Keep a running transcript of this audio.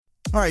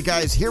All right,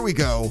 guys, here we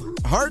go.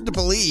 Hard to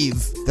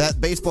believe that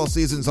baseball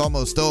season's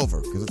almost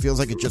over because it feels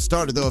like it just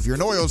started, though. If you're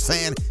an Orioles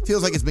fan, it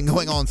feels like it's been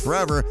going on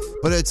forever.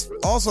 But it's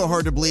also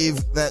hard to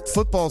believe that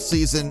football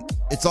season,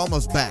 it's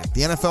almost back.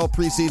 The NFL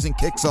preseason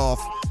kicks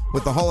off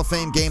with the Hall of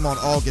Fame game on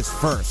August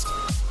 1st.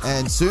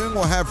 And soon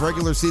we'll have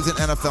regular season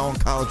NFL and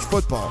college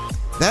football.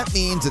 That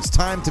means it's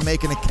time to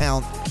make an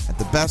account at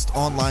the best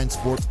online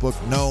sportsbook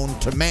known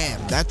to man.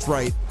 That's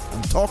right.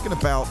 I'm talking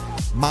about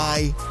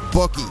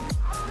MyBookie.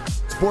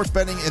 Sports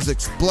betting is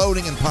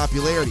exploding in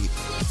popularity.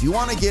 If you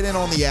want to get in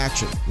on the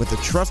action with a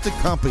trusted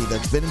company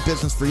that's been in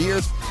business for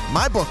years,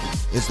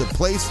 MyBookie is the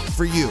place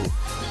for you.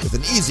 With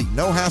an easy,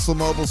 no-hassle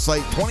mobile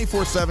site,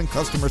 24/7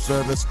 customer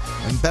service,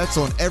 and bets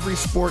on every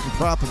sport and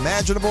prop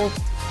imaginable,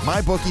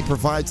 MyBookie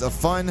provides a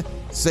fun,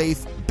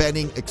 safe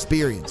betting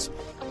experience.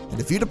 And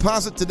if you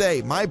deposit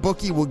today,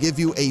 MyBookie will give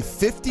you a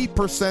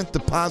 50%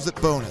 deposit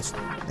bonus.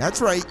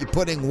 That's right, you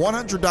put in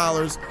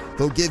 $100,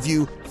 they'll give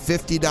you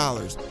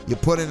 $50. You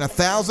put in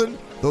 $1,000,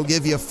 they'll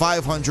give you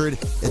 $500.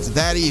 It's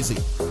that easy.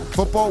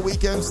 Football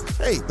weekends,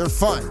 hey, they're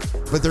fun,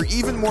 but they're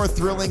even more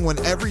thrilling when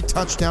every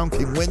touchdown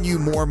can win you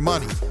more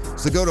money.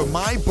 So go to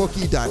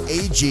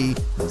mybookie.ag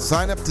and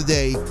sign up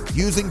today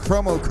using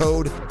promo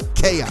code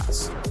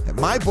CHAOS. At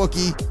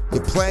MyBookie, you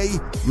play,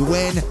 you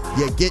win,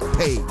 you get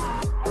paid.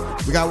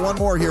 We got one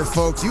more here,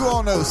 folks. You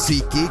all know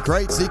SeatGeek,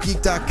 right?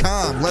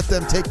 SeatGeek.com. Let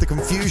them take the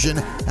confusion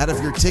out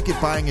of your ticket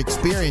buying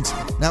experience.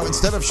 Now,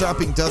 instead of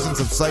shopping dozens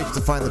of sites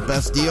to find the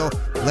best deal,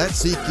 let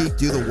SeatGeek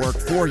do the work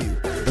for you.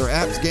 Their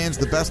app scans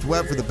the best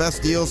web for the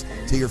best deals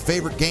to your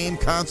favorite game,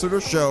 concert,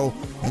 or show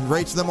and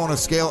rates them on a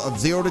scale of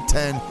 0 to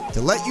 10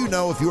 to let you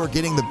know if you are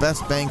getting the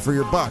best bang for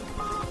your buck.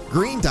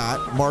 Green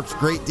dot marks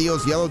great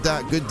deals, yellow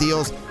dot good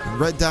deals, and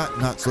red dot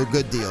not so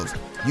good deals.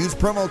 Use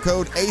promo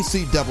code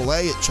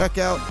ACAA at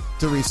checkout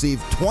to receive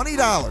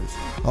 $20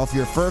 off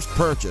your first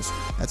purchase.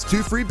 That's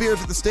 2 free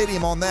beers at the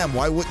stadium on them.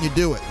 Why wouldn't you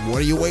do it? What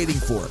are you waiting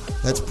for?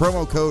 That's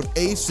promo code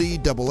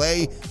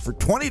ACAA for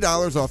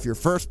 $20 off your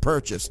first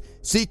purchase.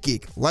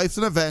 SeatGeek, life's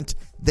an event.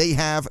 They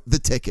have the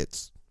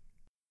tickets.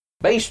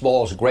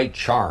 Baseball's great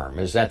charm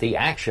is that the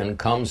action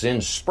comes in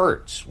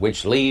spurts,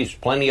 which leaves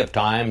plenty of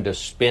time to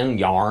spin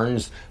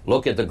yarns,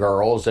 look at the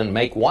girls, and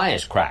make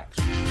wisecracks.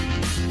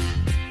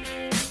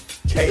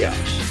 Chaos,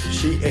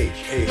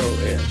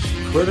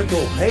 C-H-A-O-S,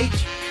 critical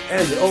hate,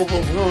 and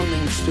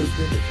overwhelming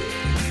stupidity.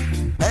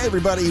 Hey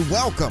everybody,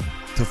 welcome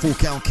to Full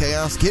Count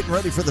Chaos. Getting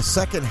ready for the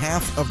second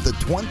half of the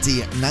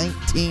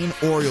 2019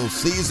 Orioles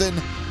season.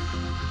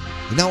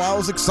 You know, I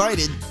was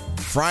excited.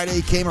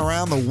 Friday came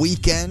around, the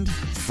weekend.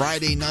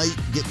 Friday night,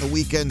 getting the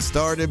weekend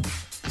started.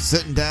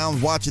 Sitting down,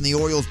 watching the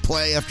Orioles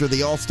play after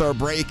the All-Star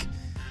break.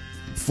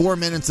 4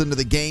 minutes into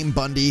the game,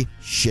 Bundy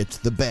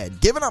shits the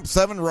bed. Giving up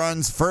 7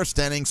 runs, first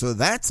inning, so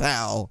that's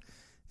how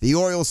the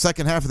Orioles'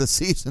 second half of the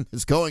season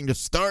is going to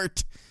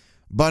start.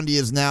 Bundy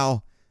is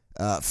now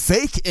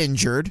fake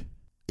injured.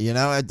 You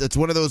know, it's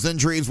one of those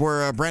injuries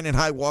where Brandon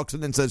Hyde walks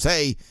in and says,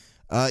 hey,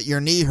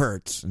 your knee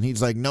hurts. And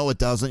he's like, no, it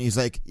doesn't. He's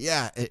like,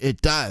 yeah,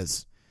 it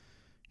does.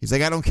 He's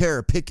like, I don't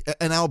care. Pick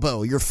an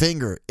elbow, your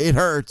finger. It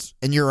hurts,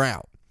 and you're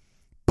out.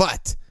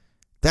 But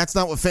that's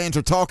not what fans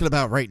are talking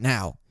about right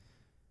now.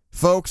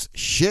 Folks,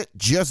 shit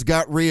just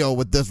got real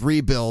with this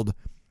rebuild.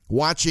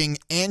 Watching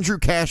Andrew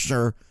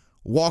Cashner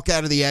walk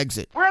out of the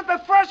exit. We're at the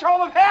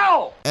threshold of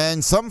hell!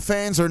 And some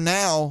fans are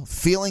now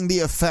feeling the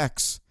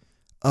effects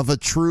of a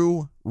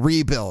true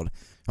rebuild.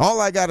 All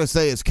I gotta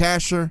say is,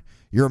 Cashner,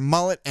 your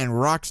mullet and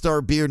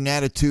rockstar beard and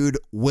attitude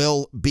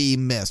will be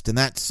missed. And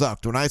that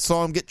sucked. When I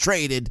saw him get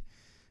traded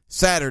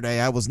Saturday,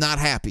 I was not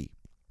happy.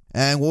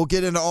 And we'll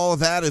get into all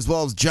of that, as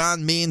well as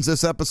John Means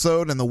this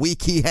episode and the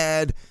week he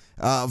had.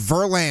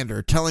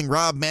 Verlander telling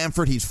Rob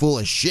Manfred he's full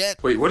of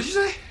shit. Wait, what did you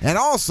say? And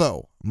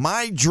also,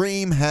 my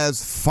dream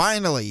has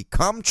finally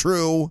come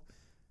true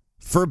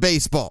for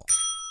baseball.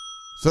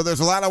 So there's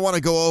a lot I want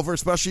to go over,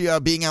 especially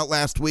being out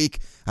last week.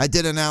 I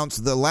did announce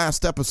the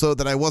last episode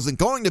that I wasn't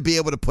going to be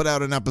able to put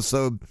out an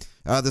episode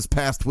this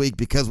past week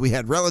because we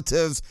had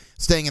relatives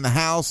staying in the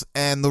house,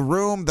 and the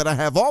room that I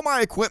have all my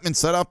equipment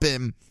set up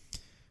in,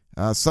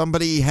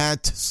 somebody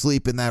had to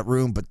sleep in that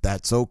room, but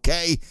that's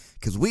okay,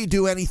 because we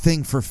do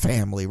anything for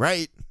family,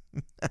 right?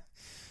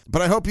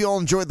 But I hope you all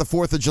enjoyed the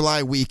 4th of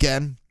July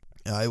weekend.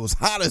 It was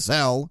hot as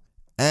hell,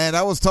 and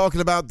I was talking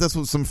about this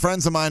with some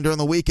friends of mine during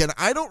the weekend.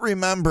 I don't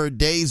remember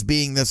days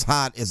being this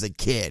hot as a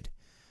kid,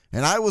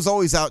 and I was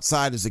always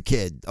outside as a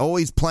kid,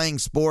 always playing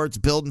sports,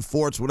 building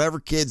forts, whatever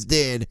kids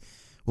did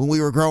when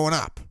we were growing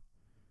up.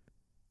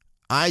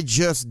 I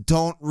just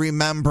don't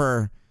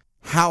remember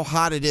how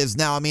hot it is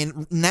now. I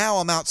mean, now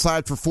I'm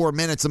outside for 4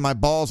 minutes and my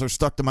balls are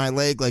stuck to my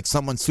leg like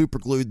someone super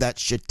glued that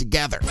shit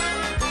together.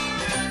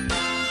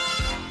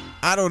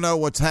 I don't know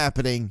what's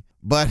happening,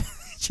 but it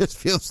just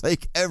feels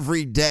like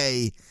every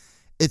day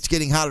it's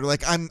getting hotter.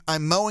 Like I'm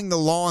mowing the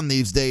lawn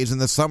these days in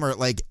the summer at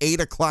like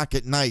 8 o'clock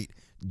at night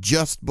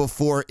just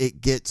before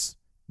it gets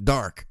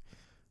dark.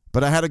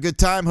 But I had a good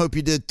time. Hope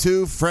you did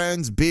too.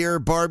 Friends, beer,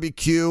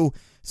 barbecue,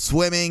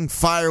 swimming,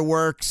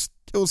 fireworks.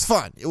 It was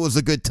fun. It was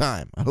a good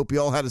time. I hope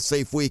you all had a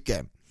safe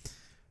weekend.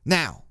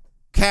 Now,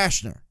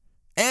 Cashner.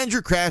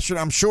 Andrew Cashner,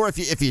 I'm sure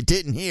if you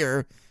didn't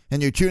hear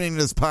and you're tuning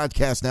into this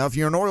podcast now, if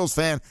you're an Orioles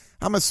fan,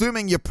 I'm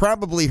assuming you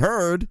probably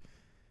heard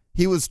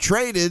he was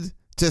traded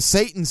to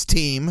Satan's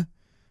team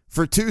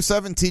for two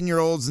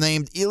 17-year-olds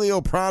named Elio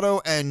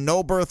Prado and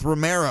Noberth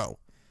Romero,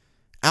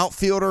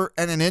 outfielder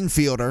and an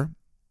infielder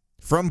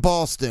from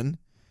Boston.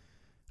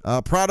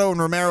 Prado and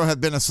Romero have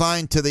been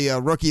assigned to the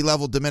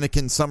rookie-level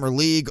Dominican Summer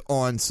League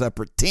on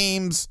separate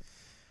teams.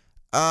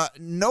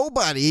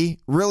 Nobody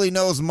really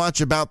knows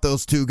much about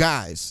those two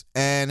guys.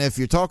 And if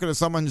you're talking to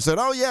someone who said,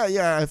 oh,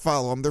 yeah, I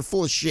follow them, they're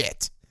full of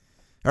shit.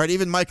 All right,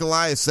 even Mike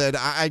Elias said,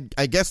 I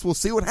guess we'll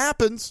see what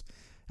happens.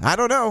 I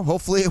don't know.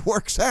 Hopefully it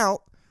works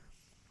out.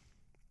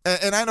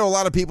 And I know a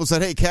lot of people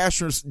said, hey,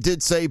 Cashner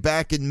did say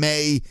back in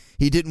May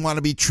he didn't want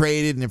to be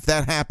traded, and if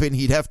that happened,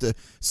 he'd have to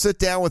sit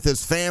down with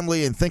his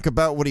family and think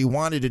about what he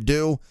wanted to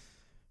do.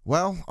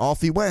 Well,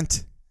 off he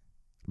went.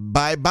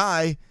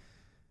 Bye-bye.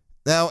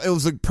 Now, it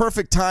was a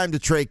perfect time to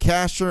trade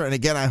Cashner, and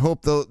again, I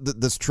hope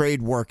this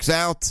trade works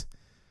out.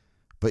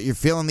 But you're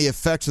feeling the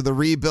effects of the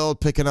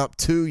rebuild, picking up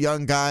two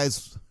young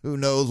guys. Who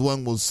knows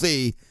when we'll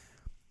see.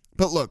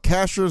 But look,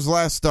 Cashner's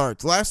last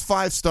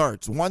 5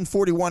 starts,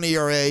 1.41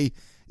 ERA,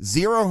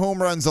 0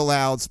 home runs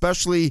allowed,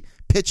 especially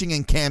pitching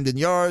in Camden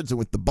Yards and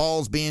with the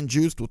balls being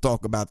juiced. We'll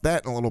talk about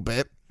that in a little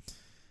bit.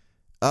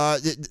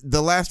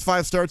 The last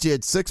 5 starts, he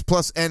had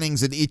 6+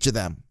 innings in each of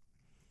them.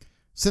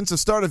 Since the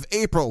start of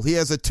April, he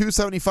has a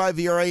 2.75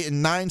 ERA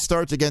in 9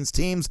 starts against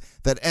teams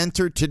that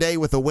entered today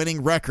with a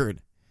winning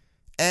record.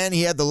 And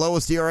he had the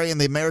lowest ERA in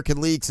the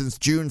American League since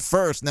June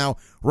 1st. Now,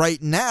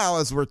 right now,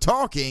 as we're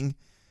talking,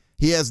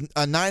 he has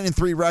a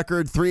 9-3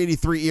 record,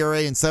 3.83 ERA,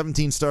 and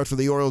 17 starts for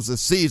the Orioles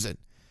this season.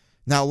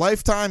 Now,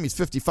 lifetime, he's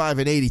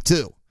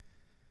 55-82.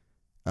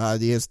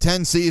 He has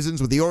 10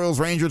 seasons with the Orioles,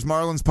 Rangers,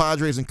 Marlins,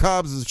 Padres, and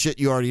Cubs. This is shit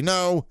you already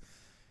know.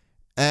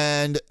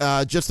 And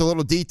just a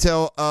little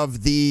detail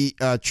of the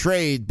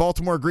trade.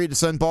 Baltimore agreed to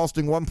send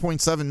Boston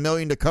 $1.7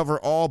 million to cover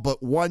all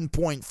but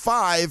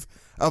 $1.5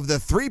 of the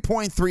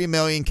 $3.3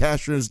 million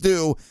Cashner is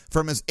due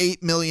from his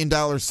 $8 million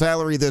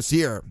salary this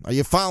year. Are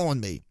you following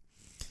me?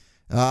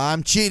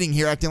 I'm cheating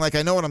here, acting like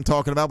I know what I'm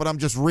talking about, but I'm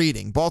just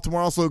reading.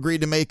 Baltimore also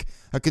agreed to make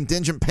a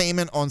contingent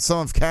payment on some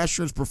of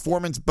Cashner's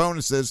performance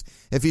bonuses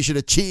if he should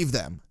achieve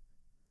them.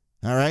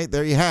 All right,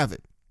 there you have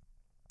it.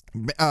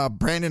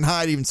 Brandon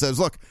Hyde even says,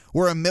 look,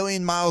 we're 1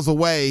 million miles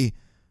away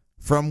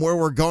from where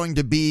we're going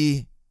to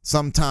be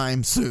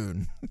sometime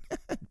soon.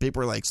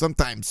 People are like,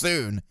 sometime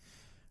soon?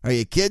 Are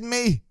you kidding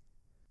me?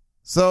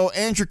 So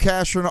Andrew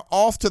Cashner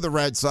off to the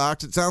Red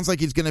Sox. It sounds like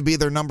he's going to be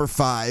their number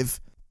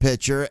 5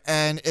 pitcher,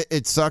 and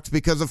it sucks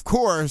because, of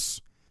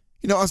course,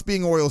 you know, us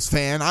being Orioles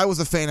fan, I was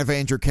a fan of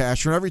Andrew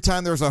Cashner. Every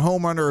time there was a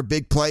home run or a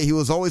big play, he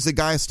was always the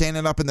guy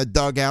standing up in the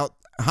dugout,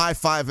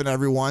 high-fiving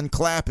everyone,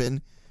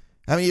 clapping.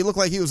 I mean, he looked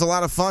like he was a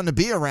lot of fun to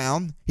be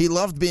around. He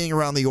loved being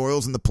around the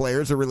Orioles and the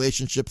players, the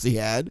relationships he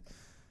had.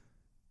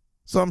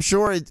 So I'm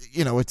sure,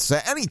 it's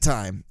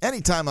anytime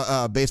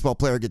a baseball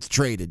player gets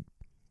traded,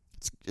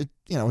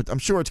 I'm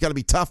sure it's got to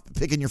be tough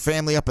picking your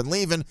family up and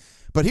leaving.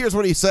 But here's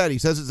what he said. He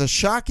says, it's a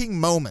shocking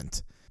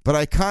moment, but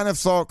I kind of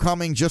saw it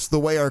coming just the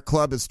way our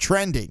club is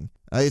trending.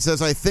 He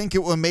says, I think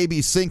it will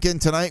maybe sink in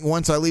tonight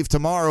once I leave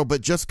tomorrow,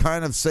 but just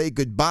kind of say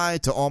goodbye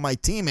to all my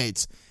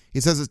teammates. He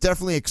says, it's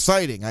definitely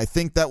exciting. I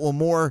think that will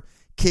more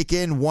kick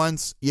in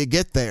once you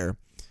get there.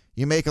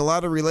 You make a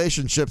lot of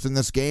relationships in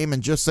this game,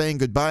 and just saying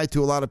goodbye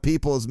to a lot of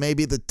people is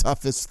maybe the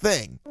toughest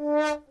thing.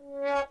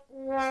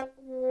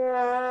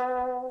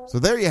 So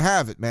there you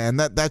have it, man.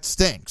 That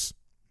stinks.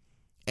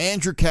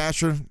 Andrew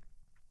Cashner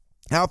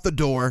out the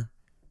door.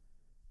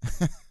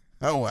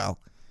 Oh, well.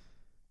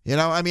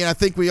 I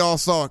think we all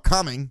saw it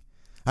coming.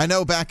 I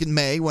know back in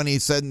May when he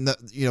said,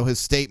 his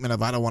statement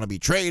of I don't want to be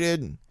traded,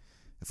 and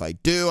if I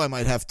do, I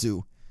might have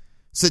to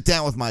sit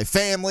down with my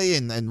family,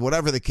 and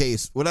whatever the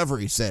case, whatever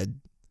he said,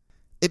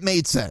 it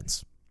made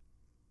sense.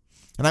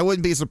 And I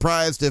wouldn't be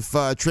surprised if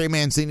Trey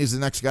Mancini's the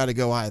next guy to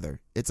go either.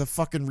 It's a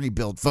fucking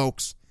rebuild,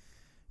 folks.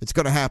 It's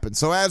going to happen.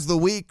 So as the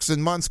weeks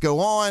and months go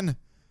on,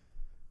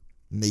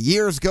 and the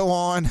years go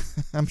on,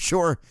 I'm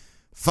sure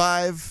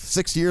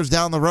 5-6 years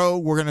down the road,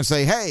 we're going to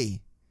say,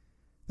 hey,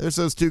 there's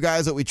those two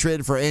guys that we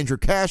traded for Andrew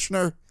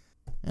Cashner.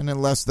 And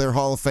unless they're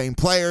Hall of Fame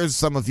players,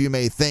 some of you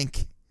may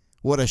think,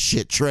 what a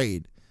shit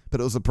trade. But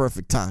it was a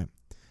perfect time.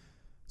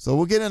 So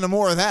we'll get into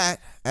more of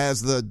that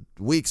as the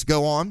weeks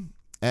go on.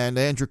 And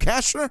Andrew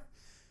Cashner,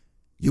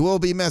 you will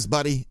be missed,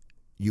 buddy.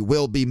 You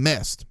will be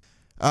missed.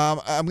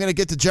 I'm going to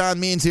get to John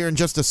Means here in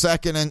just a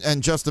second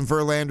and Justin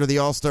Verlander, the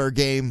All-Star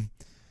game.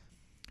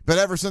 But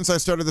ever since I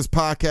started this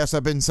podcast,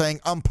 I've been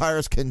saying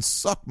umpires can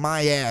suck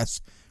my ass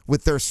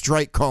with their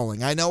strike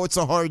calling. I know it's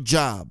a hard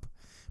job,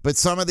 but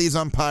some of these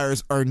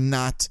umpires are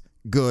not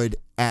good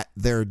at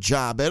their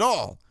job at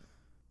all.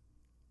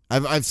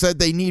 I've said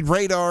they need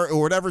radar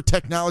or whatever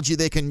technology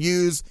they can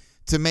use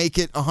to make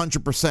it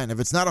 100%. If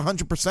it's not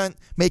 100%,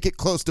 make it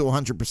close to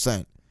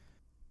 100%.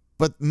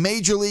 But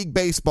Major League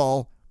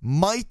Baseball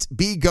might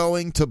be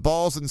going to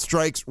balls and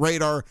strikes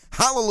radar.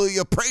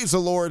 Hallelujah. Praise the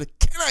Lord.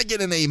 Can I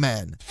get an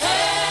amen?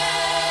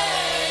 Hey!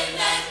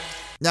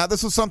 Now,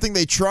 this was something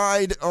they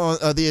tried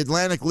on the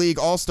Atlantic League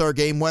All-Star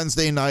Game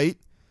Wednesday night.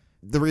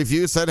 The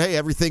review said, hey,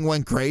 everything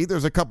went great.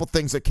 There's a couple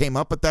things that came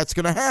up, but that's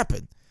going to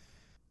happen.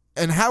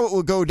 And how it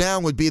would go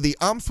down would be the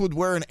umps would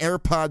wear an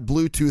AirPod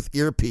Bluetooth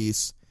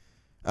earpiece.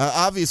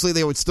 Obviously,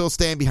 they would still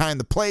stand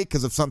behind the plate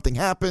because if something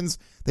happens,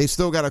 they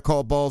still got to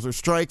call balls or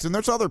strikes. And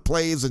there's other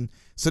plays and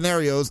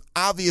scenarios.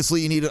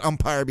 Obviously, you need an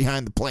umpire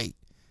behind the plate.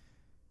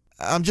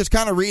 I'm just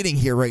kind of reading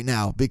here right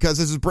now because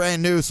this is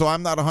brand new, so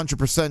I'm not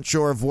 100%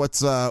 sure of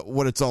what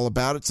it's all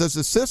about. It says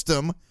the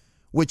system,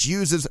 which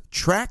uses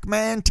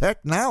TrackMan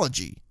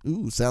technology,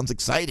 sounds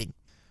exciting,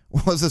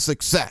 was a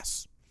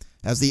success,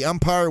 as the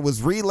umpire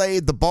was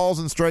relayed the balls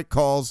and strike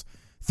calls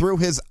through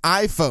his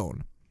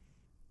iPhone.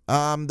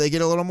 They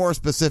get a little more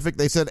specific.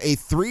 They said a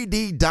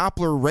 3D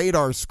Doppler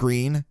radar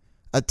screen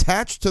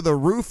attached to the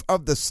roof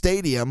of the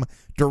stadium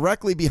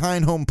directly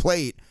behind home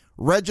plate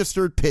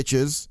registered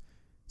pitches,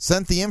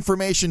 sent the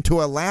information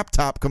to a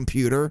laptop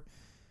computer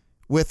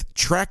with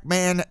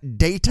TrackMan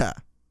data.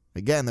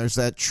 Again, there's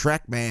that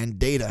TrackMan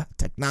data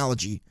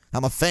technology.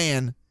 I'm a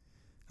fan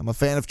of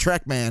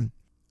TrackMan.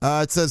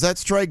 It says that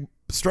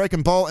strike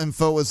and ball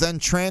info was then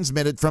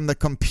transmitted from the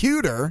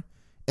computer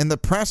in the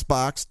press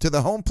box to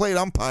the home plate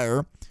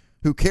umpire,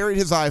 who carried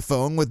his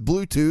iPhone with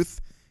Bluetooth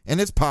in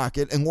his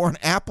pocket and wore an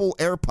Apple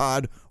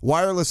AirPod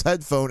wireless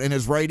headphone in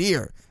his right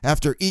ear.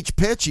 After each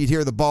pitch, he'd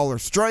hear the ball or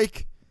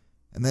strike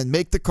and then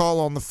make the call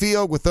on the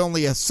field with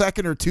only a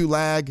second or two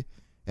lag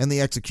in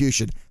the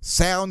execution.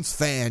 Sounds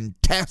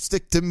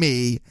fantastic to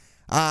me.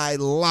 I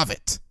love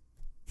it.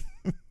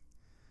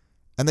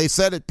 And they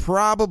said it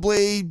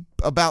probably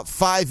about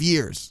 5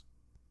 years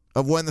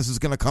of when this is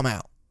going to come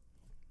out.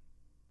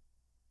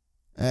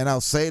 And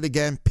I'll say it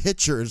again,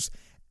 pitchers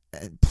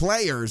and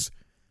players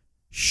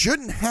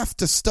shouldn't have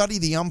to study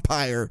the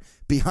umpire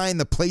behind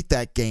the plate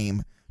that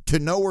game to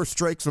know where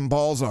strikes and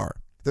balls are.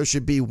 There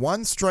should be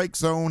one strike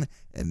zone,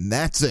 and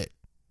that's it.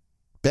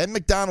 Ben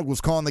McDonald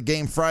was calling the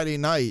game Friday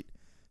night,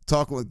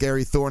 talking with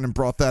Gary Thorne, and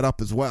brought that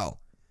up as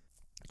well.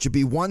 It should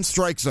be one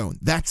strike zone.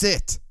 That's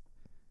it.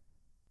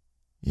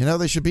 You know,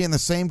 they should be in the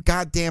same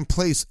goddamn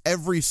place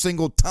every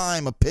single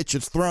time a pitch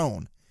is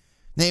thrown.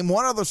 Name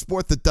one other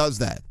sport that does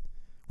that,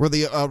 where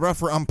the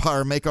ref or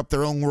umpire make up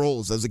their own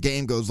rules as the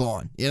game goes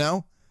on, you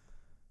know?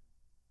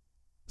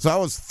 So I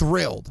was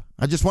thrilled.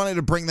 I just wanted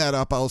to bring that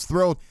up. I was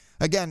thrilled.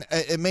 Again,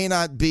 it may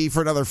not be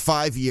for another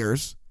 5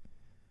 years,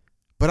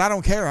 but I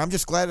don't care. I'm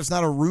just glad it's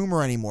not a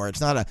rumor anymore.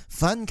 It's not a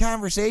fun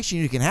conversation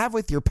you can have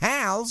with your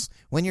pals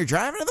when you're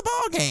driving to the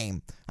ball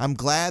game. I'm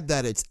glad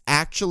that it's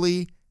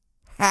actually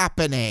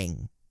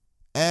happening.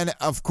 And,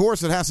 of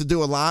course, it has to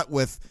do a lot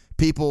with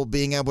people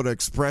being able to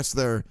express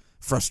their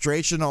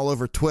frustration all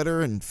over Twitter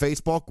and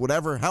Facebook,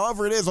 whatever.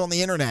 However it is on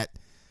the internet,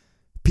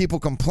 people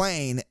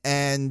complain,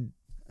 and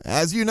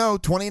as you know,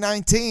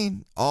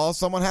 2019, all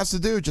someone has to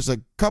do, just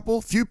a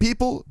few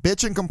people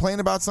bitch and complain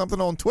about something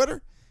on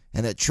Twitter,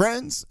 and it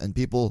trends, and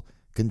people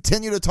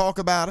continue to talk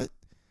about it,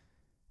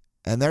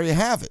 and there you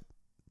have it.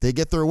 They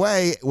get their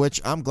way,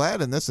 which I'm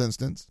glad in this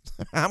instance.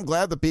 I'm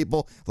glad the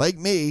people like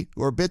me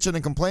who are bitching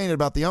and complaining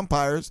about the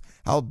umpires,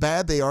 how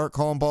bad they are at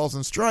calling balls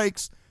and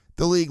strikes,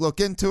 the league look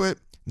into it.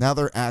 Now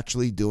they're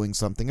actually doing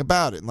something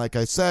about it. And like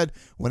I said,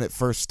 when it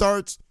first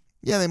starts,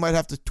 yeah, they might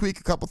have to tweak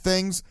a couple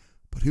things,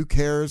 but who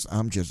cares?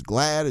 I'm just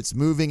glad it's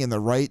moving in the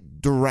right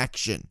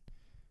direction.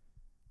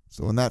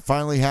 So when that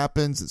finally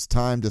happens, it's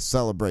time to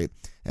celebrate.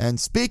 And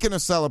speaking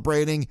of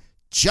celebrating,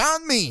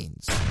 John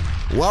Means,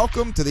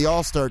 welcome to the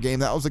All-Star Game.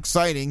 That was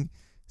exciting,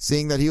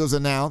 seeing that he was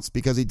announced,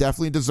 because he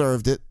definitely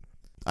deserved it.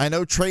 I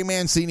know Trey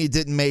Mancini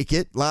didn't make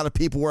it. A lot of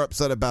people were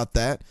upset about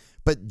that.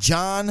 But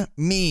John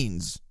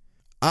Means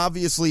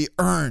obviously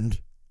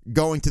earned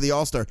going to the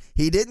All-Star.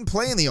 He didn't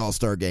play in the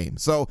All-Star Game.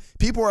 So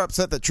people were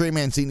upset that Trey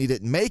Mancini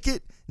didn't make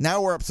it.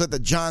 Now we're upset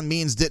that John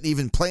Means didn't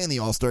even play in the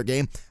All-Star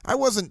Game. I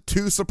wasn't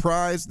too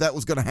surprised that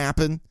was going to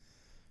happen.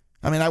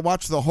 I mean, I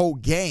watched the whole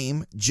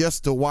game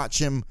just to watch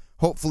him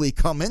hopefully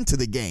come into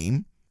the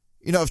game.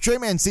 You know, if Trey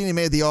Mancini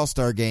made the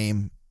All-Star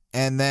Game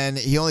and then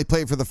he only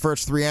played for the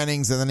first 3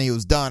 innings and then he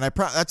was done,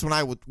 that's when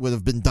I would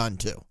have been done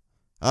too.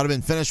 I would have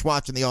been finished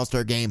watching the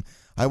All-Star Game.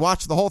 I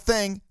watched the whole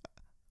thing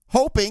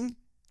hoping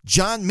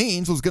John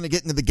Means was going to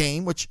get into the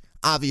game, which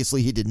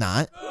obviously he did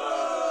not.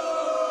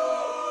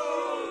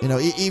 You know,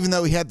 even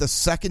though he had the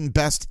second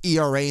best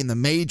ERA in the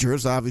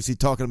majors, obviously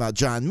talking about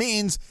John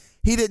Means,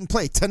 he didn't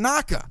play.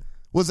 Tanaka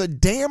was a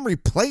damn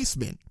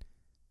replacement,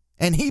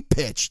 and he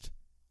pitched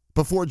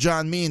before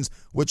John Means,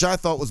 which I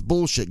thought was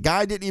bullshit.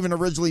 Guy didn't even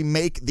originally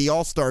make the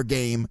All-Star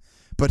Game,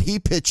 but he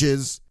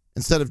pitches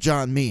instead of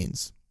John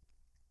Means.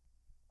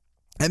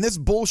 And this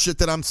bullshit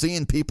that I'm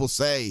seeing people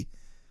say,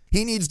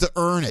 he needs to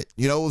earn it.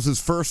 You know, it was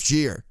his first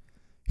year.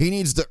 He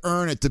needs to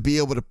earn it to be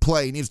able to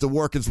play. He needs to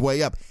work his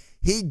way up.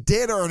 He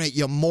did earn it,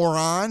 you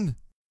moron.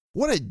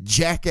 What a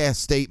jackass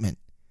statement.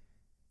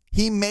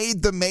 He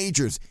made the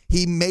majors.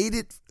 He made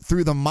it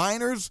through the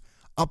minors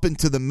up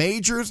into the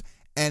majors,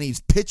 and he's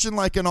pitching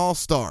like an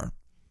all-star.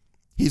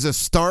 He's a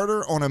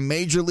starter on a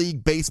Major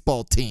League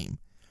Baseball team.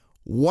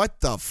 What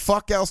the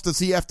fuck else does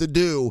he have to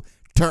do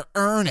to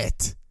earn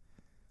it.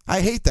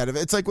 I hate that.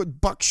 It's like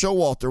with Buck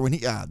Showalter when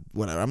he,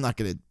 whatever, I'm not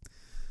going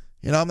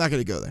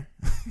to go there.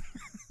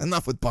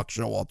 Enough with Buck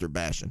Showalter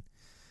bashing.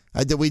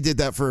 We did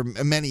that for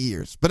many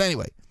years. But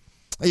anyway,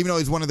 even though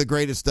he's one of the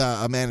greatest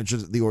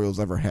managers the Orioles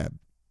ever had.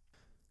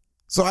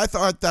 So I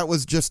thought that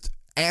was just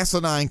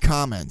asinine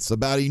comments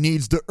about he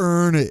needs to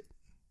earn it.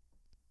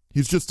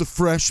 He's just a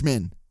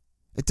freshman.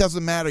 It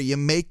doesn't matter. You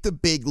make the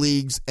big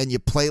leagues and you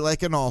play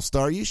like an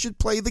all-star. You should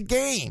play the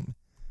game.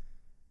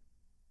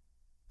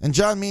 And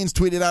John Means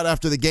tweeted out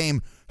after the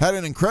game, had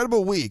an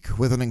incredible week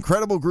with an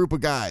incredible group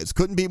of guys.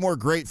 Couldn't be more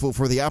grateful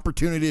for the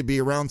opportunity to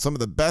be around some of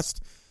the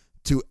best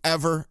to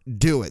ever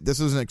do it. This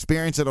is an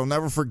experience that I'll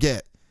never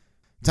forget.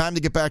 Time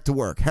to get back to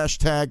work.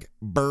 Hashtag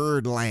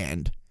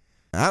Birdland.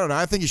 I don't know.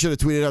 I think you should have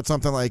tweeted out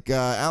something like,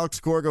 Alex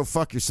Cora, go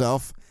fuck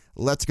yourself.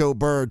 Let's go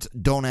Birds.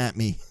 Don't at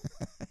me.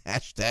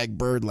 Hashtag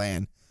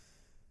Birdland.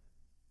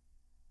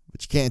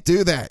 But you can't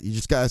do that. You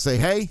just got to say,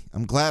 hey,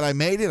 I'm glad I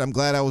made it. I'm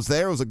glad I was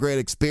there. It was a great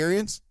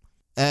experience.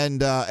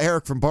 And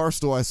Eric from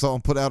Barstool, I saw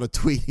him put out a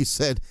tweet. He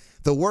said,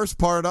 the worst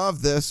part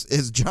of this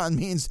is John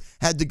Means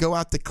had to go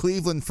out to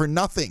Cleveland for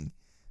nothing.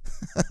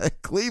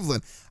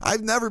 Cleveland.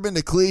 I've never been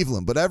to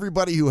Cleveland, but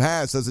everybody who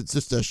has says it's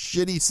just a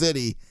shitty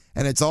city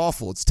and it's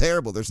awful. It's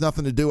terrible. There's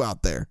nothing to do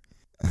out there.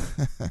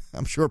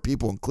 I'm sure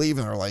people in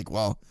Cleveland are like,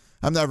 well,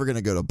 I'm never going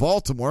to go to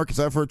Baltimore because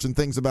I've heard some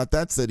things about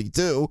that city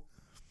too.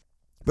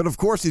 But of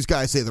course these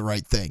guys say the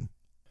right thing.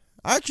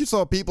 I actually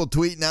saw people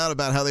tweeting out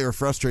about how they were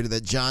frustrated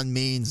that John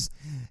Means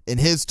in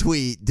his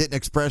tweet didn't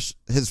express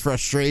his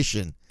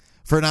frustration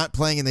for not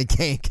playing in the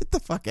game. Get the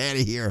fuck out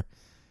of here.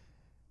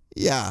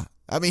 Yeah.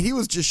 I mean, he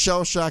was just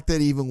shell-shocked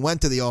that he even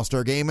went to the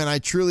All-Star game, and I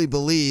truly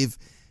believe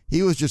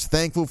he was just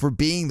thankful for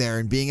being there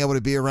and being able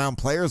to be around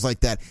players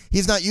like that.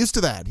 He's not used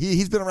to that.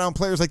 He's been around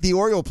players like the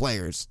Oriole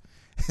players.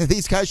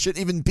 These guys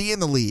shouldn't even be in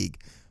the league.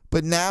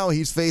 But now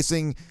he's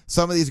facing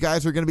some of these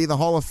guys who are going to be in the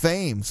Hall of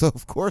Fame. So,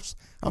 of course,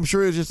 I'm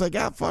sure he's just like,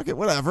 fuck it,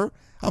 whatever.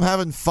 I'm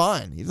having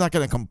fun. He's not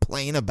going to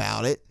complain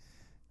about it.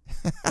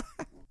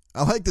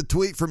 I like the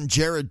tweet from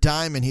Jared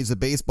Diamond. He's a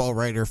baseball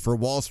writer for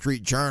Wall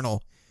Street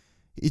Journal.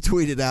 He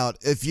tweeted out,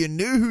 if you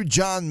knew who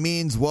John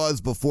Means was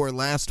before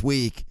last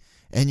week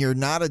and you're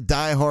not a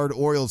diehard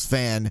Orioles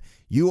fan,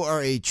 you are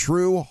a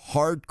true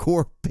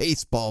hardcore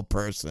baseball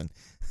person.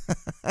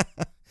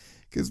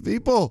 Because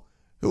people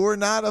who are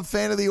not a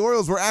fan of the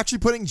Orioles were actually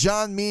putting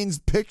John Means'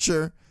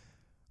 picture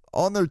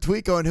on their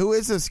tweet going, who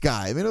is this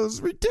guy? I mean, it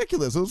was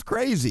ridiculous. It was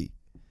crazy.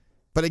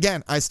 But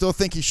again, I still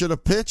think he should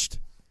have pitched,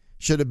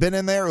 should have been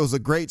in there. It was a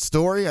great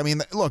story. I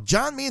mean, look,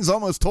 John Means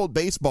almost told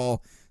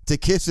baseball to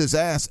kiss his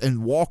ass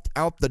and walked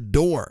out the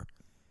door.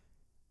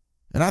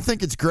 And I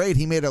think it's great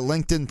he made a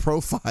LinkedIn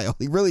profile.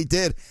 He really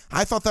did.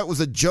 I thought that was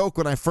a joke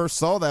when I first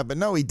saw that, but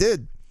no, he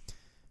did.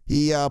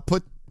 He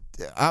put,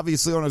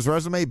 obviously on his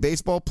resume,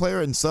 baseball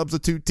player and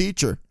substitute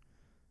teacher.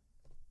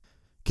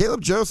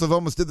 Caleb Joseph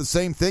almost did the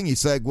same thing, he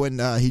said, when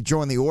he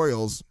joined the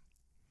Orioles.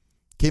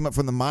 Came up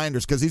from the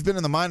minors, because he's been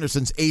in the minors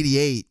since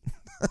 88.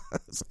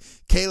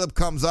 Caleb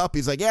comes up.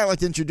 He's like, I'd like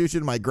to introduce you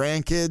to my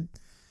grandkid.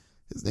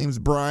 His name's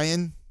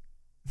Brian.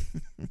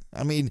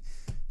 I mean,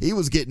 he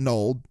was getting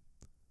old.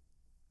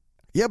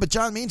 Yeah, but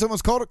John Means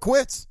almost called it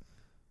quits.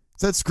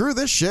 Said, screw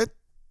this shit.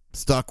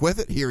 Stuck with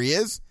it. Here he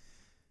is.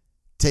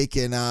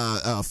 Taking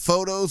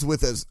photos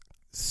with his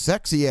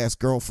sexy-ass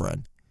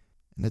girlfriend.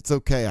 And it's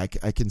okay.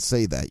 I can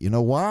say that. You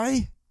know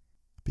why?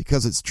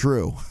 Because it's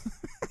true.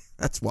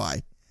 That's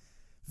why.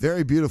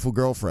 Very beautiful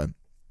girlfriend.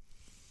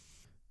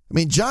 I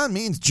mean, John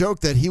Means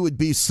joked that he would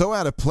be so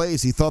out of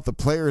place he thought the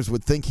players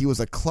would think he was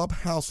a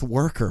clubhouse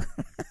worker.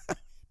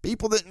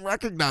 People didn't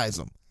recognize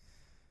him.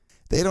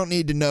 They don't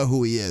need to know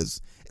who he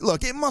is.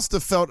 Look, it must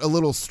have felt a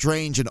little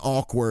strange and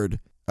awkward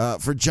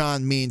for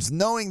John Means,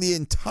 knowing the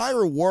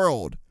entire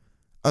world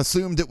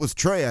assumed it was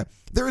Trey.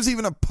 There was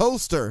even a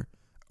poster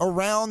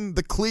around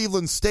the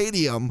Cleveland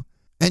Stadium,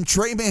 and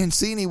Trey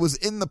Mancini was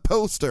in the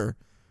poster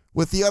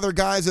with the other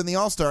guys in the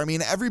All-Star. I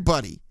mean,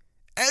 everybody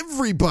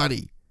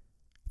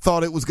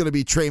thought it was going to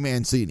be Trey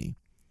Mancini.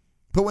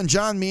 But when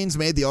John Means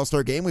made the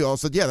All-Star game, we all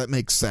said, yeah, that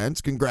makes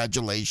sense.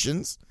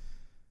 Congratulations.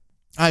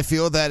 I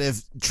feel that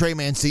if Trey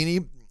Mancini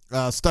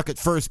stuck at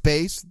first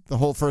base the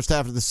whole first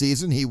half of the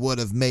season, he would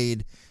have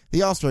made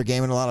the All-Star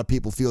game, and a lot of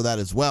people feel that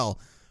as well.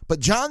 But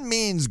John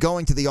Means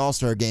going to the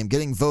All-Star game,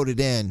 getting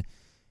voted in,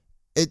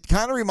 it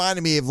kind of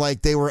reminded me of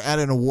like they were at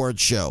an award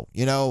show.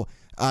 You know,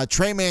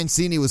 Trey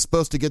Mancini was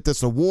supposed to get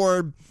this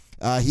award.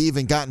 He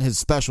even got in his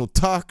special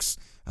tux.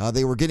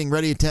 They were getting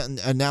ready to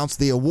announce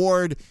the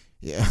award.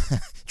 Yeah.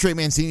 Trey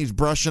Mancini's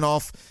brushing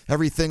off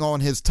everything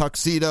on his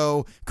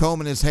tuxedo,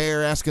 combing his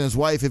hair, asking his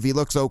wife if he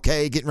looks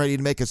okay, getting ready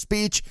to make a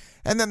speech.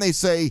 And then they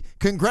say,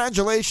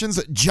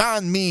 congratulations,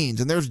 John Means.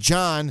 And there's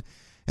John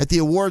at the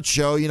award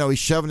show. You know, he's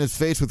shoving his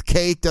face with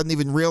cake, doesn't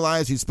even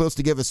realize he's supposed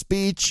to give a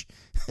speech.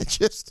 It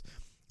just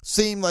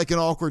seemed like an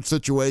awkward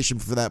situation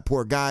for that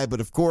poor guy. But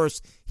of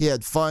course, he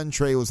had fun.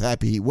 Trey was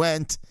happy he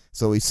went,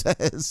 so he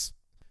says.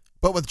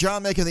 But with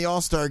John making the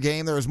All-Star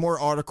game, there was more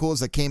articles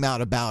that came out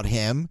about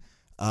him.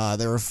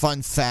 There were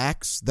fun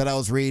facts that I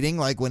was reading,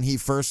 like when he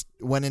first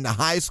went into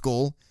high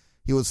school,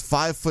 he was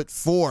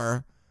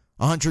 5'4",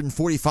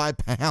 145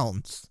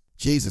 pounds.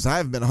 Jesus, I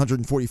haven't been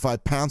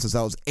 145 pounds since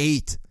I was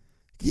 8.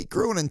 He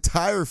grew an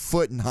entire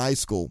foot in high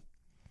school.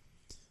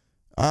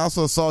 I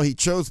also saw he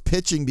chose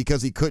pitching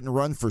because he couldn't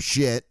run for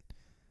shit.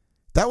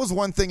 That was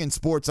one thing in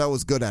sports I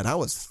was good at. I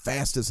was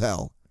fast as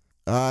hell.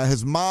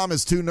 His mom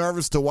is too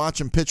nervous to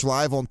watch him pitch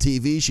live on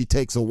TV. She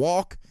takes a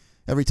walk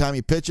every time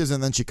he pitches,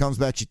 and then she comes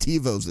back, she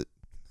TiVos it.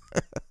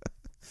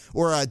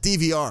 Or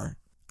DVR.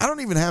 I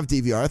don't even have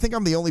DVR. I think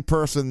I'm the only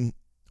person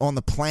on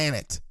the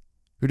planet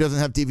who doesn't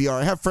have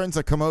DVR. I have friends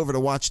that come over to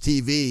watch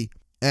TV,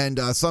 and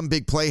some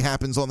big play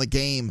happens on the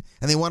game,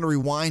 and they want to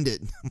rewind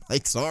it. I'm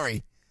like,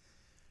 sorry.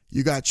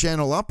 You got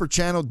channel up or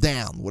channel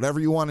down, whatever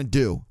you want to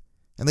do.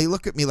 And they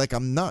look at me like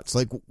I'm nuts.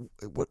 Like,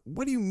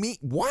 what do you mean?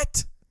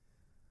 What?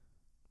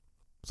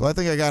 So I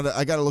think I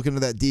gotta look into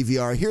that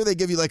DVR. Here they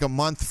give you like a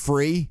month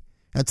free.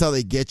 That's how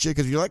they get you,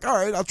 because you're like, all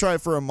right, I'll try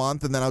it for a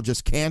month, and then I'll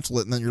just cancel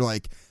it. And then you're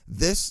like,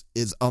 this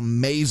is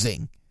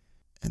amazing.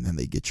 And then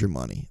they get your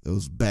money,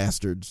 those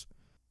bastards.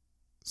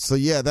 So,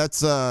 yeah,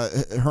 that's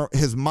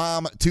his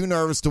mom, too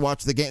nervous to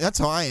watch the game. That's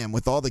how I am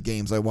with all the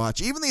games I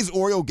watch. Even these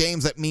Oriole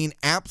games that mean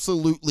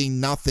absolutely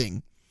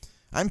nothing.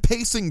 I'm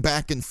pacing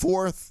back and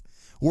forth.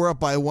 We're up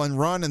by 1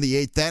 run in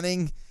the 8th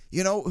inning.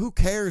 You know, who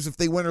cares if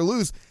they win or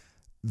lose?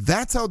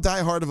 That's how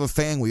diehard of a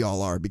fan we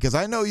all are, because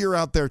I know you're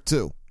out there,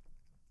 too.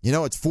 You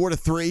know, it's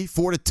 4-3,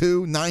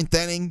 4-2, 9th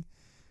inning.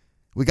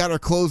 We got our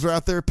closer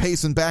out there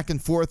pacing back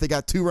and forth. They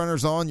got 2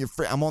 runners on.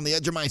 I'm on the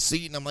edge of my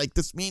seat, and I'm like,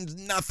 this means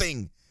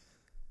nothing.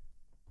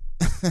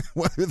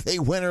 Whether they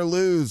win or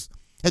lose.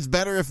 It's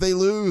better if they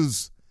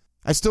lose.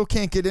 I still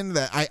can't get into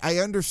that. I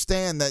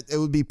understand that it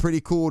would be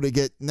pretty cool to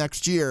get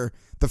next year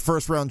the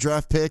first-round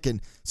draft pick,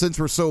 and since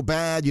we're so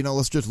bad, you know,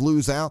 let's just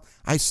lose out.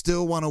 I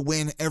still want to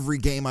win every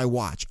game I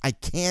watch. I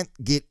can't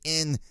get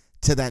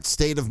into that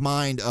state of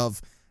mind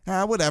of,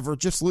 whatever,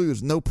 just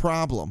lose, no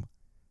problem.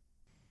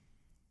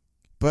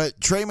 But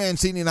Trey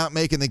Mancini not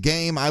making the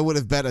game, I would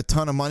have bet a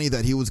ton of money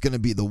that he was going to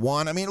be the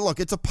one. I mean, look,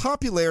 it's a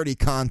popularity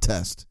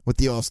contest with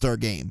the All-Star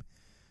Game.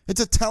 It's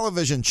a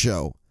television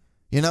show.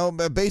 You know,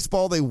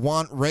 baseball, they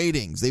want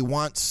ratings. They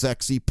want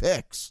sexy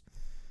picks.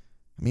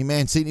 I mean,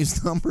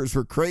 Mancini's numbers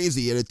were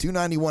crazy. He had a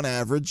 291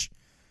 average,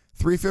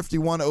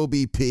 351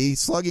 OBP,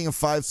 slugging of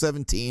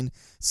 .517,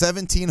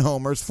 17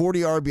 homers,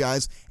 40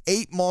 RBIs,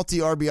 8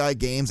 multi-RBI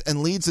games,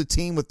 and leads the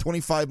team with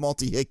 25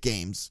 multi-hit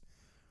games.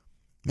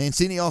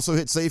 Mancini also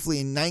hit safely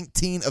in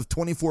 19 of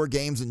 24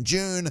 games in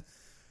June.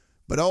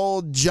 But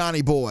old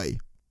Johnny Boy,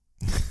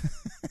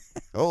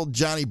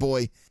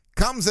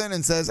 comes in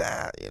and says,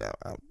 I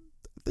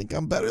think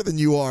I'm better than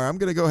you are. I'm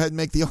going to go ahead and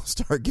make the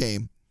All-Star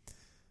game.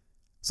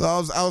 So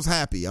I was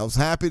happy. I was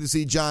happy to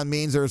see John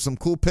Means. There were some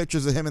cool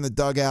pictures of him in the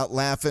dugout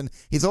laughing.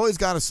 He's always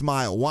got a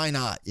smile. Why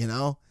not, you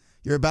know?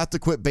 You're about to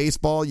quit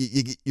baseball.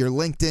 You get your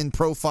LinkedIn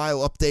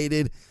profile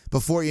updated.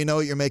 Before you know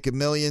it, you're making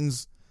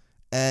millions.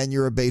 And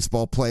you're a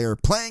baseball player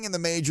playing in the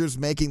majors,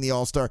 making the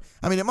All-Star.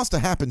 I mean, it must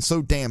have happened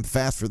so damn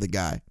fast for the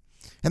guy.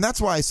 And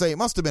that's why I say it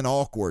must have been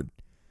awkward.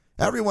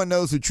 Everyone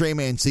knows who Trey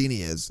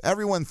Mancini is.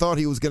 Everyone thought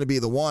he was going to be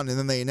the one, and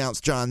then they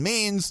announced John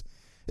Means.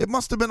 It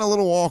must have been a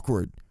little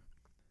awkward.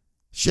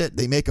 Shit,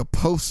 they make a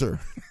poster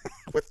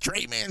with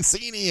Trey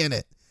Mancini in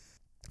it,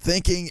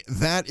 thinking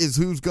that is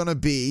who's going to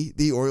be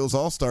the Orioles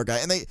All-Star guy.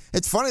 And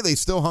it's funny they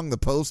still hung the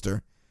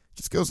poster.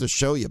 Just goes to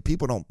show you,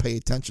 people don't pay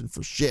attention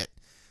for shit.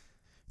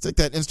 It's like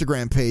that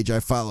Instagram page I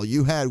follow.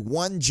 You had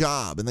one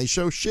job, and they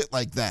show shit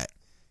like that.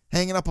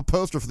 Hanging up a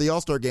poster for the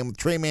All-Star game with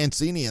Trey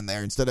Mancini in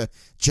there instead of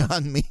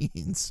John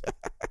Means.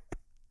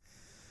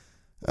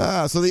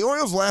 So the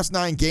Orioles' last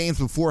 9 games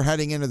before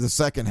heading into the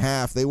second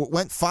half, they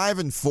went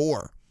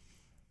 5-4.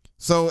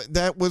 So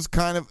that was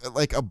kind of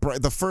like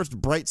the first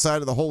bright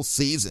side of the whole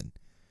season.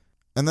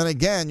 And then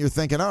again, you're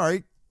thinking, all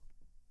right,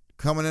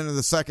 coming into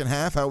the second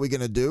half, how are we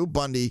going to do?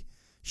 Bundy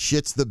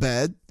shits the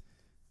bed.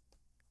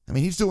 I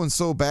mean, he's doing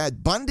so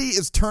bad. Bundy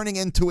is turning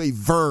into a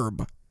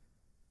verb.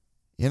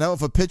 You know,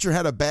 if a pitcher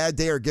had a bad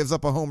day or gives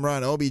up a home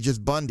run, he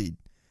just Bundied.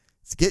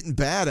 It's getting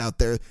bad out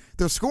there.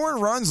 They're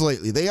scoring runs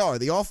lately. They are.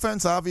 The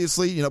offense,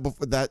 obviously, you know,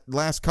 before that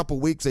last couple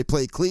weeks they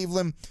played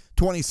Cleveland,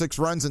 26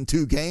 runs in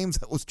 2 games.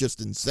 That was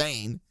just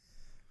insane.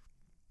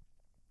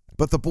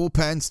 But the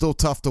bullpen, still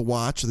tough to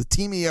watch. The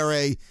team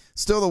ERA,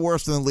 still the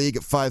worst in the league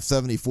at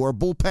 5.74.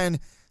 Bullpen,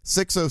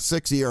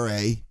 6.06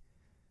 ERA.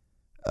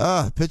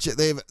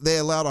 They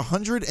allowed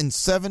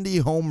 170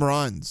 home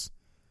runs,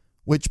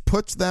 which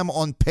puts them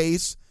on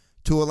pace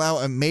to allow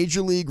a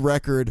major league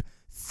record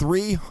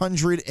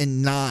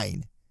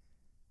 309.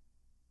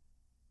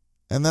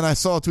 And then I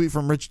saw a tweet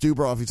from Rich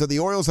Dubroff. He said the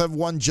Orioles have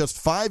won just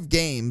 5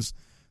 games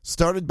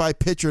started by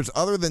pitchers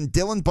other than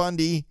Dylan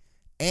Bundy,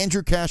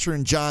 Andrew Kasher,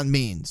 and John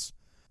Means.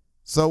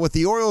 So with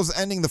the Orioles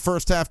ending the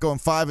first half going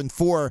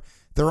 5-4,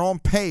 they're on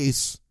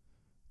pace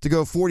to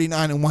go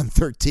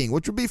 49-113,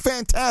 which would be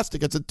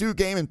fantastic. It's a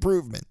 2-game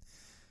improvement.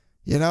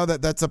 You know,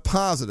 that's a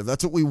positive.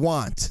 That's what we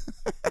want.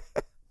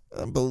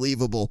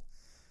 Unbelievable.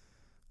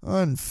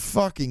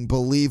 Unfucking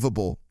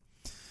believable.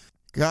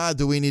 God,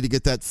 do we need to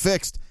get that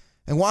fixed.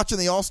 And watching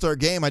the All-Star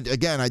game, I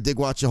did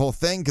watch the whole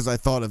thing because I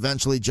thought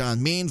eventually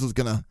John Means was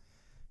going to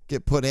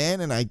get put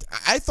in. And I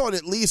thought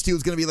at least he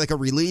was going to be like a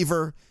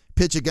reliever,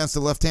 pitch against a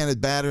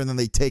left-handed batter, and then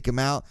they take him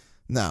out.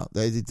 No,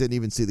 they didn't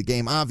even see the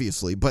game,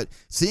 obviously. But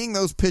seeing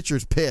those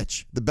pitchers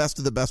pitch, the best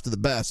of the best of the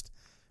best,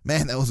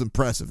 man, that was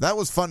impressive. That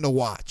was fun to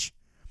watch.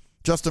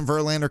 Justin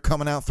Verlander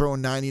coming out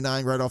throwing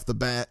 99 right off the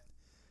bat,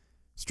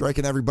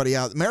 striking everybody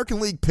out. American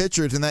League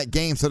pitchers in that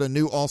game set a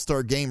new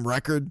All-Star game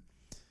record.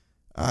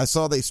 I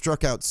saw they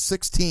struck out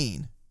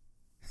 16.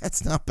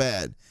 That's not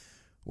bad.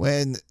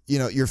 When,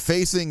 you're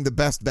facing the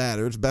best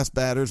batters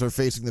are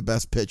facing the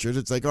best pitchers.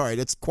 It's like, all right,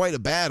 it's quite a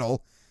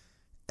battle,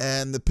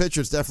 and the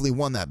pitchers definitely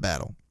won that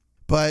battle.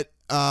 But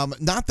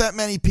not that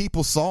many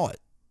people saw it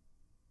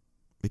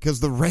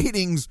because the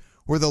ratings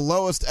were the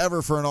lowest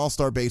ever for an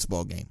All-Star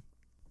baseball game.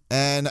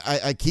 And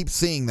I keep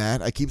seeing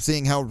that. I keep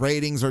seeing how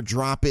ratings are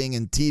dropping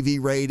and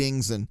TV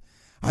ratings. And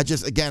I've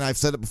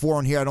said it before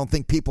on here, I don't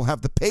think people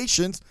have the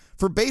patience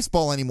for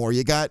baseball anymore.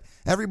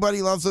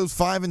 Everybody loves those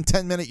 5 and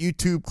 10 minute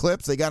YouTube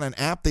clips. They got an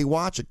app they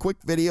watch, a quick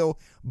video,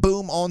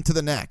 boom, on to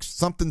the next.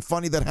 Something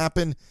funny that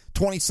happened,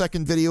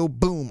 20-second video,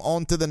 boom,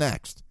 on to the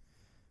next.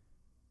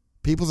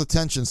 People's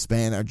attention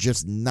span are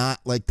just not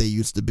like they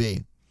used to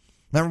be.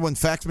 Remember when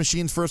fax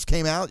machines first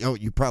came out? Oh,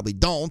 you probably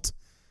don't.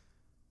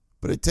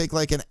 But it'd take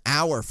like an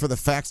hour for the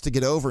fax to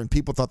get over, and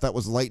people thought that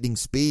was lightning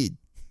speed.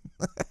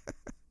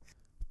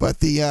 But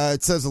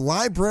it says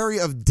library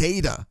of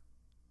data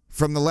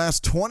from the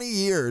last 20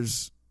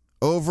 years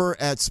over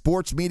at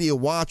Sports Media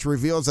Watch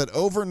reveals that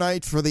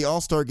overnight for the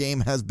All-Star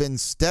game has been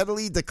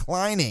steadily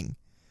declining.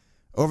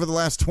 Over the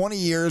last 20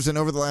 years and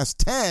over the last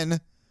 10,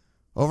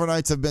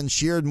 overnights have been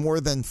sheared more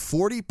than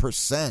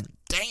 40%.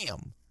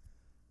 Damn.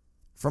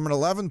 From an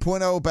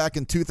 11.0 back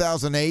in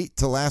 2008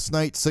 to last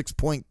night,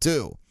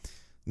 6.2.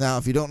 Now,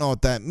 if you don't know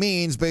what that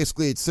means,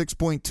 basically it's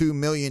 6.2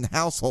 million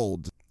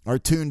households are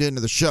tuned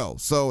into the show.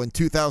 So in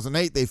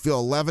 2008, they feel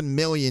 11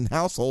 million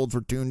households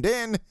were tuned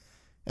in,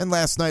 and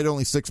last night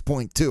only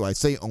 6.2. I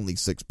say only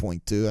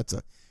 6.2. That's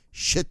a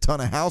shit ton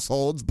of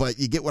households, but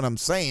you get what I'm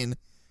saying,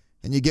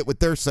 and you get what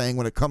they're saying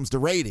when it comes to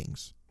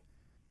ratings.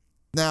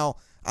 Now,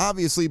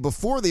 obviously,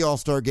 before the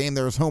All-Star game,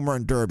 there was Home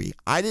Run Derby.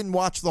 I didn't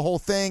watch the whole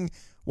thing,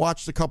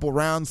 watched a couple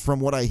rounds. From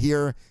what I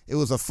hear, it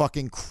was a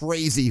fucking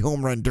crazy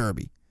Home Run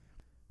Derby.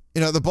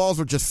 The balls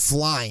were just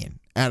flying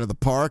out of the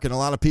park, and a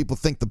lot of people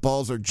think the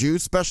balls are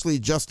juice, especially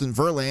Justin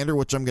Verlander,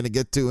 which I'm going to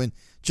get to in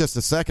just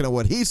a second of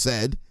what he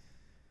said.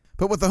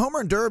 But with the Home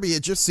Run Derby,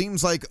 it just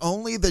seems like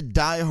only the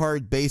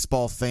diehard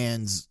baseball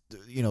fans,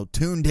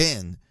 tuned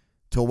in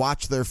to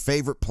watch their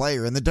favorite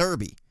player in the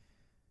Derby.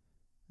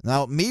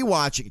 Now, to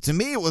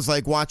me, it was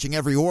like watching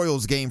every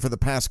Orioles game for the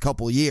past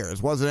couple of years.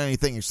 It wasn't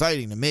anything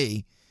exciting to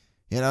me.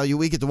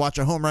 We get to watch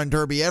a Home Run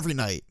Derby every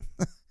night.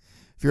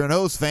 If you're an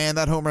O's fan,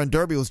 that Home Run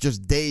Derby was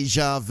just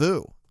deja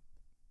vu.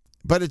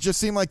 But it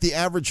just seemed like the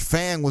average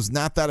fan was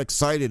not that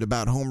excited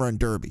about Home Run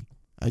Derby.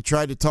 I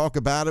tried to talk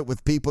about it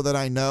with people that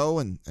I know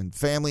and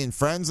family and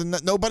friends,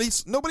 and nobody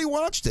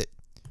watched it.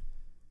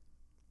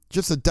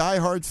 Just the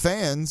diehard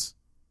fans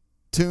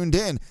tuned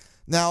in.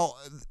 Now,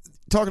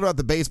 talking about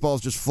the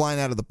baseballs just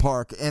flying out of the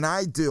park, and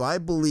I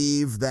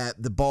believe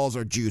that the balls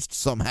are juiced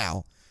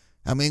somehow.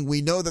 I mean,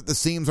 we know that the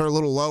seams are a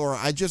little lower.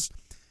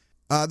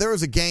 There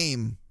was a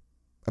game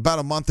about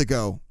a month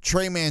ago.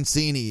 Trey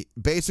Mancini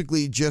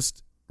basically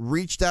just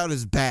reached out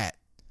his bat,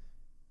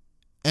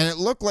 and it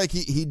looked like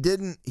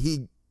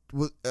it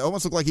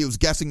almost looked like he was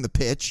guessing the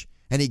pitch,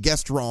 and he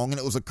guessed wrong, and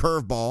it was a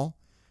curveball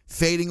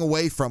fading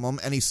away from him,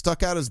 and he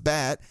stuck out his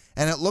bat,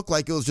 and it looked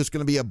like it was just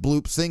going to be a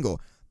bloop single.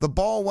 The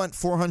ball went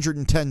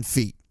 410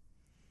 feet,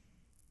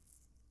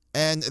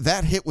 and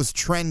that hit was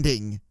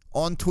trending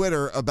on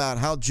Twitter about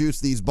how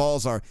juiced these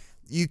balls are.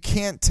 You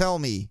can't tell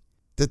me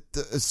that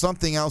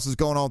something else is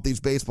going on with these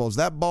baseballs.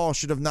 That ball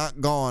should have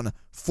not gone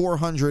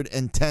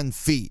 410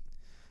 feet.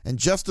 And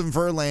Justin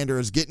Verlander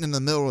is getting in the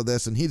middle of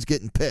this, and he's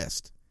getting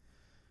pissed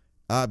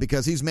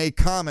because he's made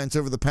comments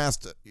over the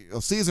past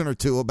season or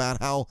two about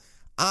how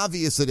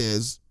obvious it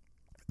is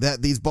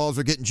that these balls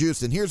are getting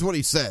juiced. And here's what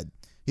he said.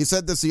 He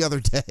said this the other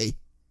day.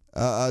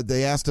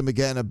 They asked him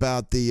again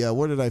about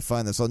where did I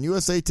find this? On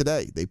USA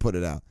Today, they put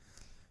it out.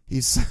 He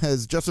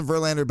says, Justin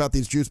Verlander about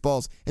these juice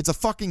balls, it's a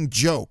fucking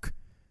joke.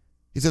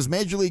 He says,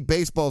 Major League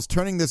Baseball is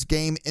turning this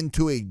game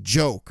into a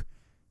joke.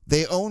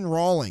 They own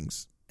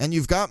Rawlings. And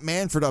you've got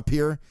Manfred up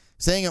here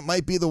saying it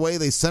might be the way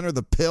they center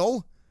the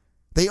pill.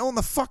 They own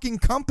the fucking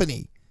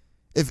company.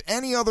 If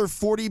any other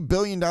 $40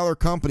 billion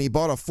company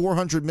bought a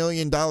 $400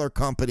 million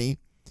company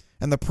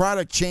and the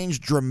product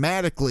changed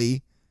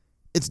dramatically,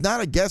 it's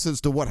not a guess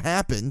as to what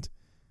happened.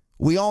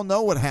 We all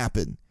know what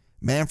happened.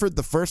 Manfred,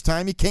 the first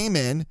time he came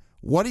in,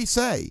 what'd he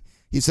say?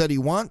 He said he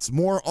wants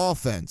more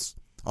offense.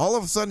 All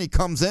of a sudden he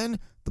comes in,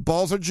 the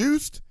balls are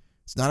juiced.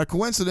 It's not a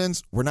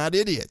coincidence. We're not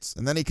idiots.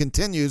 And then he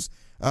continues.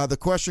 The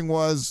question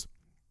was,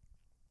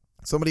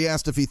 somebody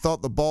asked if he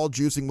thought the ball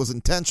juicing was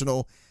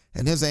intentional,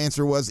 and his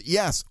answer was,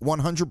 yes,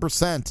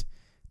 100%.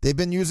 They've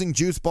been using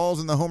juice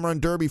balls in the home run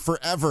derby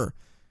forever.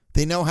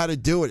 They know how to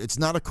do it. It's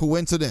not a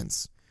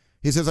coincidence.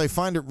 He says, I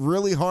find it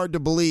really hard to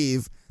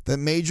believe that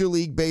Major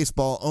League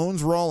Baseball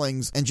owns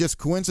Rawlings and just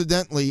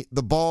coincidentally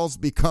the balls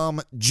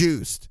become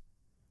juiced.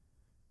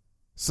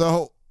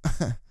 So,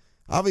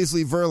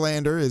 obviously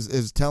Verlander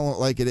is telling it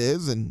like it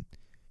is, and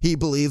he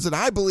believes it.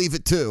 I believe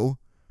it too.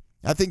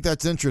 I think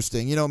that's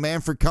interesting. You know,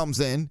 Manfred comes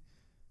in,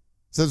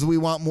 says we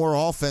want more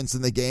offense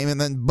in the game,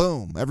 and then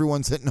boom,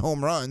 everyone's hitting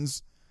home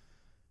runs.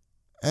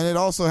 And it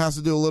also has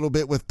to do a little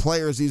bit with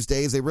players these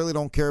days. They really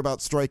don't care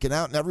about striking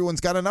out, and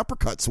everyone's got an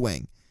uppercut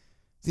swing.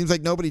 Seems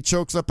like nobody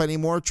chokes up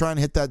anymore trying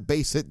to hit that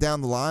base hit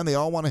down the line. They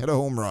all want to hit a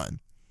home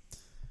run.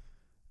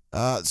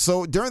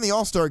 So during the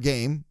All-Star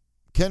game,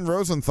 Ken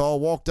Rosenthal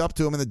walked up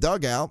to him in the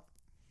dugout,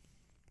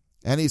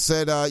 and he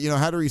said,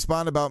 how to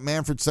respond about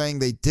Manfred saying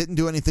they didn't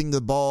do anything to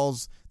the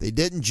balls, they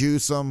didn't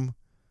juice them,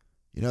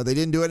 they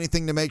didn't do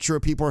anything to make sure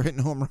people are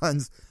hitting home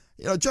runs.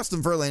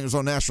 Justin Verlander's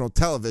on national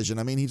television.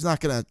 I mean, he's not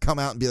going to come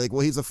out and be like,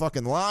 well, he's a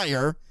fucking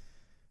liar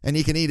and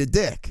he can eat a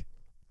dick.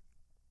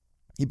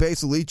 He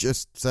basically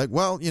just said,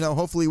 well,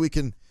 hopefully we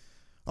can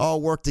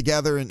all work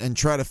together and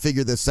try to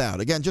figure this out.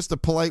 Again, just a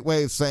polite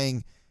way of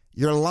saying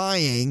you're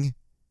lying,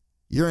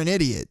 you're an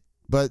idiot.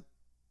 But,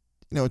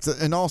 it's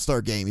an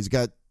all-star game.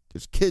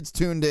 There's kids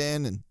tuned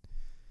in, and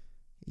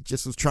he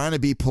just was trying to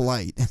be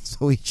polite. And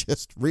so he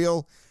just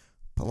real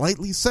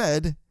politely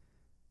said,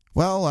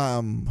 well,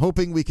 I'm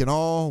hoping we can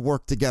all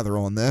work together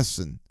on this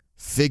and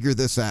figure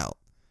this out.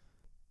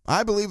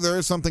 I believe there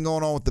is something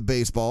going on with the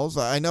baseballs.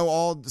 I know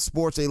all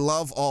sports, they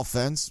love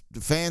offense.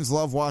 The fans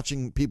love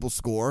watching people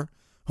score.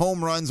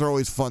 Home runs are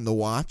always fun to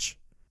watch.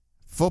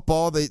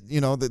 Football, they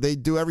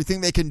do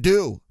everything they can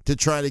do to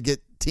try to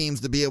get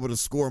teams to be able to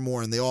score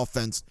more and the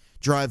offense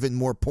drive in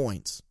more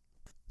points.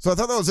 So I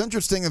thought that was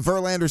interesting. And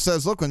Verlander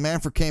says, look, when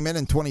Manfred came in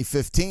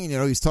 2015,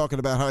 he's talking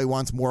about how he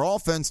wants more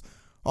offense.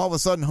 All of a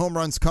sudden, home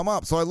runs come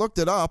up. So I looked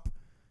it up.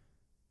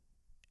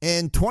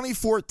 In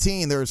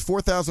 2014, there's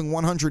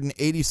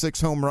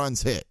 4,186 home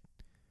runs hit.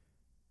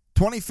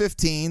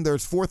 2015,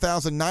 there's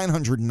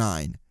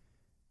 4,909.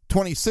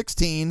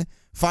 2016,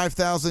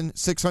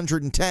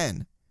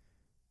 5,610.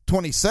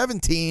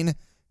 2017,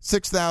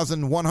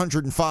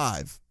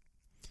 6,105.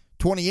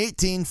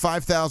 2018,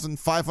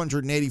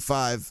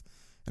 5,585.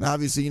 And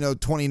obviously,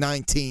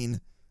 2019,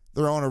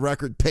 they're on a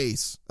record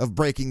pace of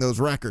breaking those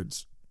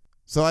records.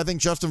 So I think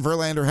Justin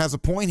Verlander has a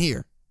point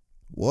here.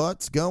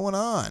 What's going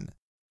on?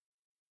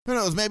 Who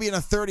knows, maybe in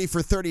a 30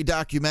 for 30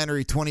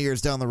 documentary 20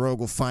 years down the road,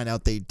 we'll find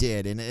out they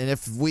did. And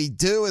if we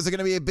do, is it going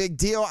to be a big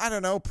deal? I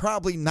don't know.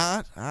 Probably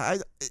not.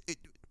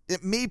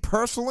 Me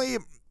personally,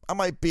 I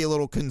might be a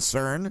little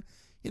concerned.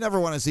 You never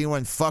want to see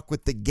anyone fuck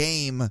with the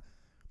game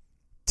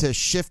to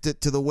shift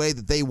it to the way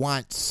that they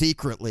want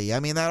secretly. I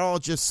mean, that all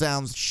just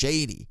sounds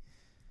shady.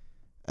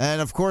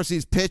 And, of course,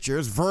 these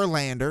pitchers,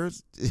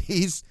 Verlander,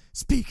 he's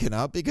speaking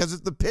up because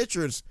it's the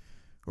pitchers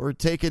who are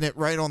taking it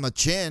right on the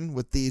chin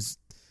with these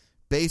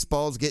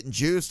baseballs getting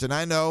juiced. And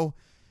I know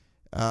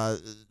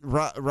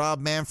Rob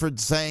Manfred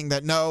saying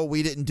that, no,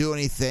 we didn't do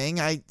anything.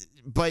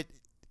 But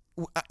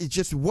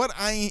just what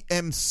I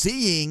am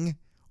seeing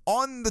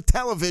on the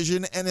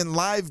television and in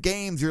live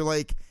games, you're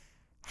like,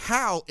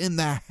 how in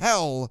the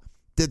hell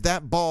did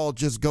that ball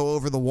just go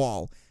over the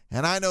wall?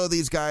 And I know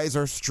these guys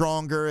are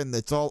stronger and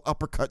it's all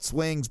uppercut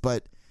swings,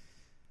 but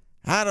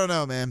I don't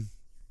know, man.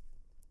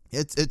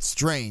 It's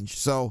strange.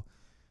 So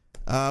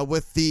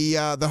with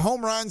the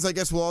home runs, I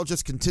guess we'll all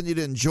just continue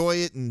to enjoy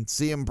it and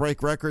see them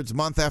break records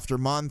month after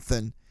month.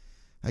 And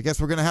I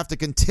guess we're going to have to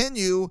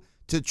continue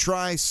to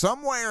try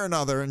some way or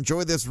another,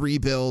 enjoy this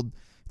rebuild.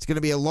 It's going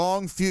to be a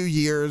long few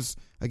years.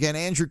 Again,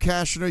 Andrew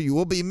Cashner, you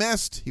will be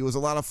missed. He was a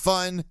lot of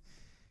fun.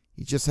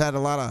 He just had a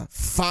lot of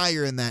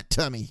fire in that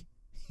tummy.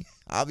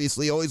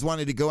 Obviously, always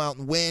wanted to go out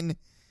and win.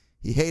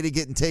 He hated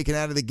getting taken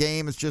out of the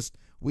game. It's just,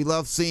 we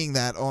love seeing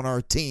that on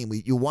our team.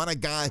 You want a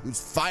guy who's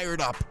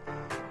fired up,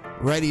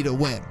 ready to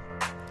win.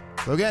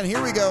 So again,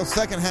 here we go.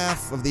 Second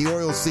half of the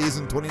Orioles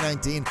season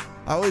 2019.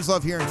 I always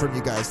love hearing from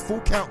you guys.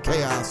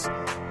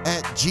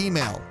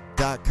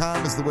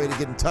 FullCountChaos@gmail.com is the way to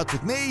get in touch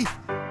with me.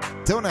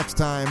 Till next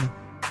time,